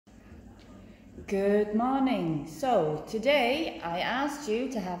Good morning. So today I asked you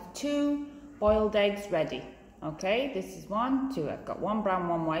to have 2 boiled eggs ready. Okay, this is 1, 2. I've got 1 brown,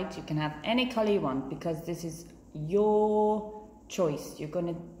 1 white. You can have any colour you want because this is your choice. You're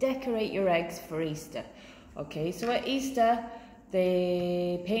going to decorate your eggs for Easter. Okay, so at Easter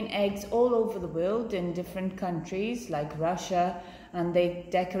they paint eggs all over the world in different countries like Russia, and they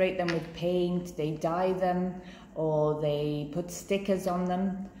decorate them with paint, they dye them, or they put stickers on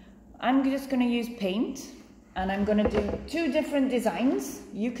them. I'm just going to use paint, and I'm going to do 2 different designs.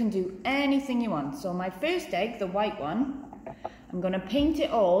 You can do anything you want. So my first egg, the white one, I'm going to paint it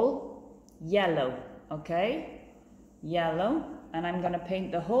all yellow, okay? Yellow, and I'm going to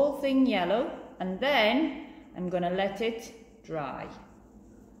paint the whole thing yellow, and then I'm going to let it dry.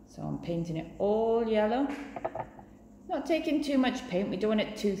 So I'm painting it all yellow. Not taking too much paint, we don't want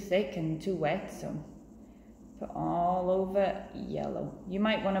it too thick and too wet, so put all over yellow. You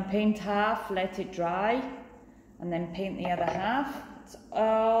might want to paint half, let it dry, and then paint the other half. It's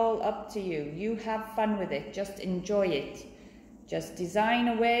all up to you. You have fun with it, just enjoy it. Just design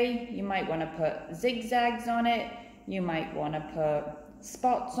away. You might want to put zigzags on it, you might want to put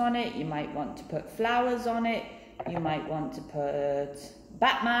spots on it, you might want to put flowers on it, you might want to put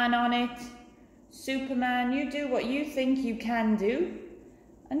Batman on it, Superman. You do what you think you can do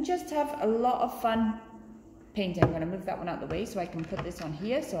and just have a lot of fun painting. I'm going to move that one out of the way so I can put this on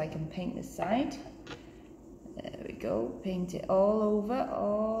here so I can paint this side. There we go. Paint it all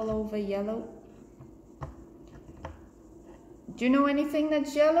over yellow. Do you know anything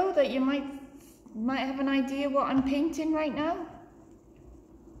that's yellow that you might have an idea what I'm painting right now?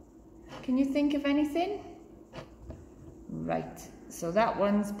 Can you think of anything? Right, so that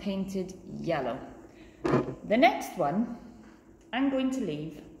one's painted yellow. The next one, I'm going to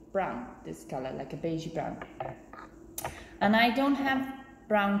leave brown, this colour, like a beigey brown. And I don't have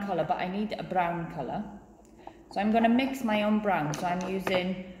brown colour, but I need a brown colour. So I'm going to mix my own brown. So I'm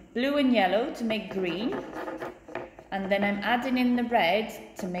using blue and yellow to make green. And then I'm adding in the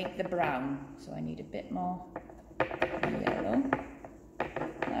red to make the brown. So I need a bit more yellow.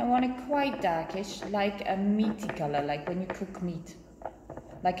 I want it quite darkish, like a meaty colour, like when you cook meat,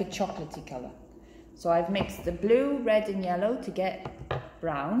 like a chocolatey colour. So I've mixed the blue, red and yellow to get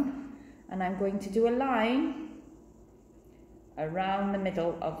brown, and I'm going to do a line around the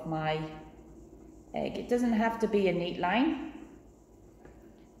middle of my egg. It doesn't have to be a neat line,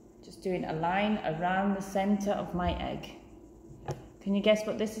 just doing a line around the centre of my egg. Can you guess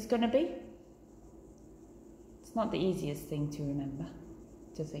what this is going to be? It's not the easiest thing to remember,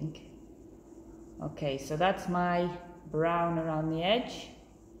 to think. Okay, so that's my brown around the edge,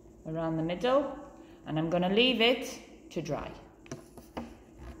 around the middle, and I'm going to leave it to dry.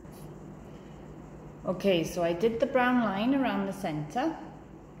 Okay, so I did the brown line around the centre.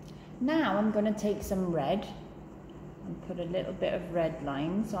 Now I'm going to take some red and put a little bit of red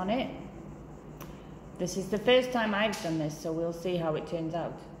lines on it. This is the first time I've done this, so we'll see how it turns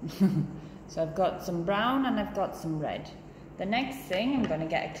out. So I've got some brown and I've got some red. The next thing, I'm going to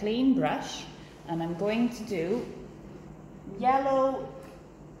get a clean brush and I'm going to do yellow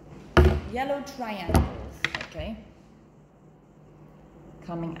triangles, okay?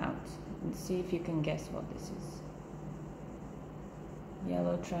 Coming out. And see if you can guess what this is.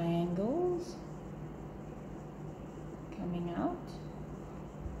 Yellow triangles coming out.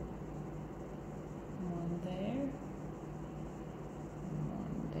 One there.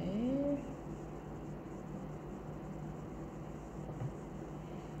 One there.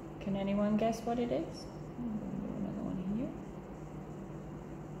 Can anyone guess what it is? I'm going to do another one here.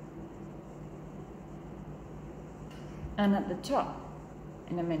 And at the top,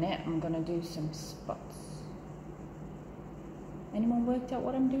 in a minute, I'm going to do some spots. Anyone worked out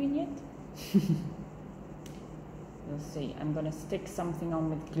what I'm doing yet? We'll see. I'm going to stick something on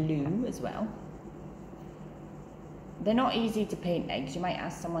with glue as well. They're not easy to paint eggs. You might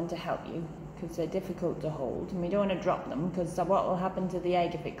ask someone to help you because they're difficult to hold, and we don't want to drop them because what will happen to the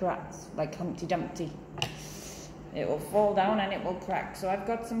egg if it cracks? Like Humpty Dumpty. It will fall down and it will crack. So I've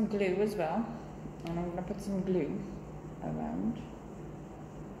got some glue as well, and I'm going to put some glue around.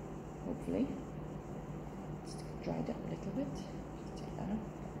 Hopefully. It's dried up a little bit. Just take that up.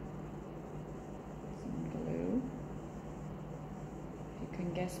 Some glue. If you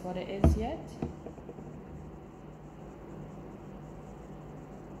can guess what it is yet.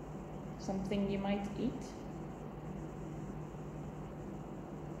 Something you might eat.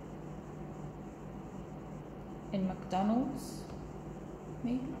 In McDonald's,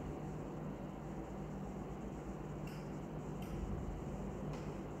 maybe.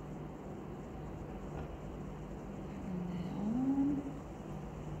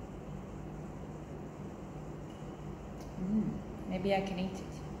 Maybe I can eat it.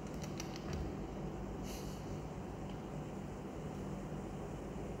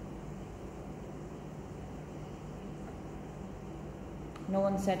 No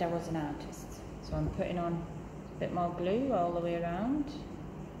one said I was an artist, so I'm putting on a bit more glue all the way around.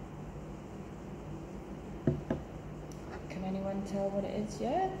 Can anyone tell what it is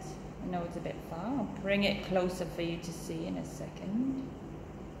yet? I know it's a bit far. I'll bring it closer for you to see in a second.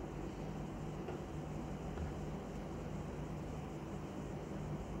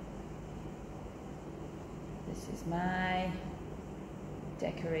 This is my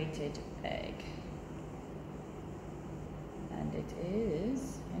decorated egg. And it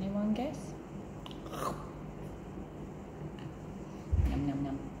is, anyone guess? Nom nom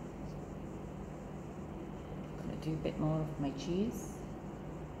nom. Gonna do a bit more of my cheese.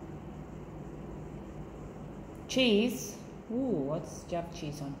 Cheese? Ooh, what's, do you have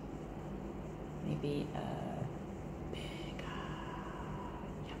cheese on? Maybe bigger.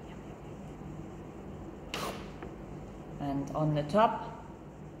 Yum, yum, yum. And on the top,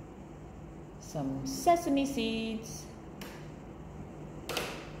 some sesame seeds.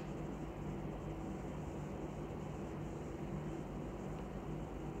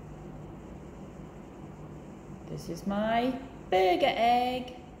 This is my burger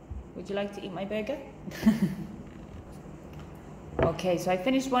egg. Would you like to eat my burger? Okay, so I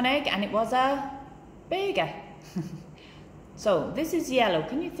finished one egg and it was a burger. So this is yellow.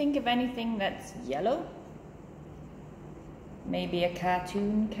 Can you think of anything that's yellow? Maybe a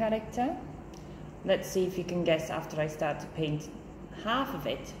cartoon character? Let's see if you can guess after I start to paint half of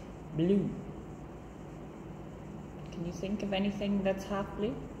it blue. Can you think of anything that's half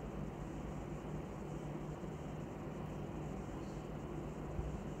blue?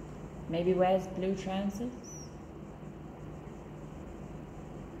 Maybe wears blue trousers?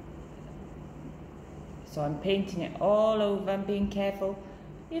 So I'm painting it all over. I'm being careful.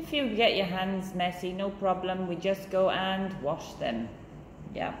 If you get your hands messy, no problem. We just go and wash them.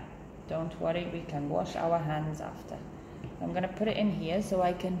 Yeah, don't worry. We can wash our hands after. I'm going to put it in here so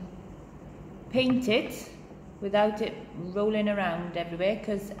I can paint it without it rolling around everywhere,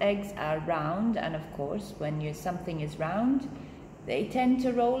 because eggs are round, and of course when something is round, they tend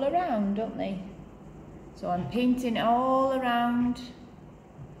to roll around, don't they? So I'm painting all around.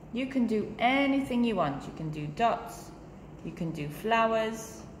 You can do anything you want. You can do dots, you can do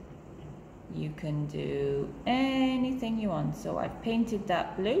flowers, you can do anything you want. So I've painted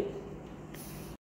that blue.